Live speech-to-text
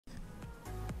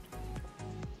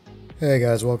Hey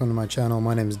guys, welcome to my channel.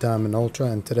 My name is Diamond Ultra,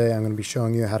 and today I'm going to be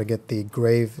showing you how to get the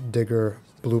Gravedigger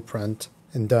blueprint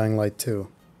in Dying Light 2.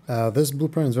 This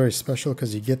blueprint is very special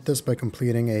because you get this by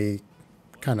completing a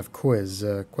kind of quiz,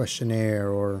 a questionnaire,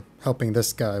 or helping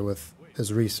this guy with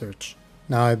his research.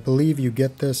 Now I believe you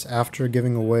get this after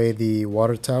giving away the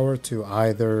water tower to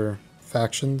either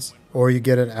factions, or you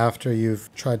get it after you've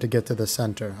tried to get to the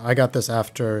center. I got this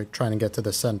after trying to get to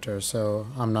the center, so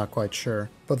I'm not quite sure.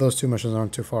 But those two missions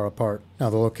aren't too far apart. Now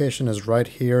the location is right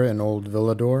here in Old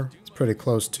Villador. It's pretty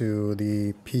close to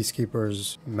the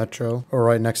Peacekeepers Metro, or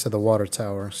right next to the water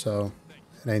tower, so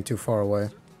it ain't too far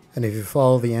away. And if you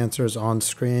follow the answers on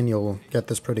screen, you'll get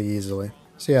this pretty easily.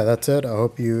 So yeah, that's it. I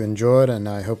hope you enjoyed, and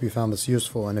I hope you found this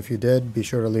useful. And if you did, be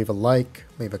sure to leave a like,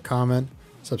 leave a comment,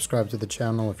 subscribe to the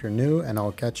channel if you're new, and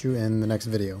I'll catch you in the next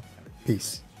video.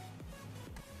 Peace.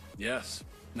 Yes,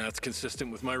 that's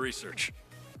consistent with my research.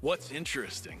 What's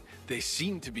interesting, they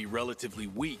seem to be relatively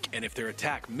weak, and if their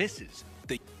attack misses,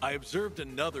 I observed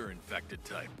another infected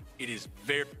type.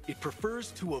 It prefers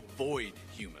to avoid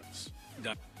humans.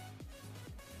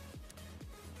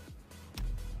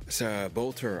 It's a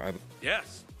bolter.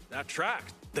 Yes, that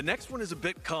tracks. The next one is a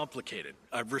bit complicated.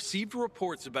 I've received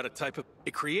reports about a type of...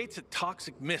 It creates a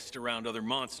toxic mist around other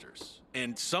monsters,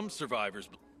 and some survivors...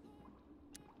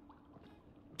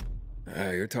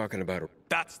 You're talking about...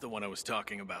 That's the one I was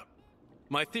talking about.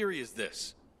 My theory is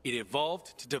this. It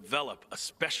evolved to develop a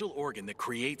special organ that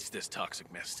creates this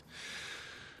toxic mist.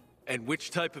 And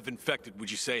which type of infected would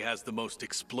you say has the most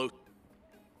explosive...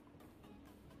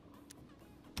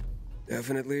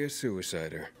 Definitely a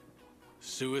suicider.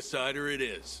 Suicider it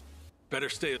is. Better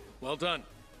stay... Well done.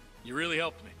 You really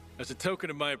helped me. As a token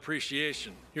of my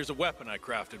appreciation, here's a weapon I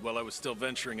crafted while I was still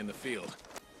venturing in the field.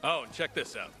 Oh, and check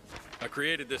this out. I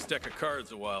created this deck of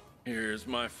cards a while. Here's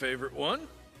my favorite one.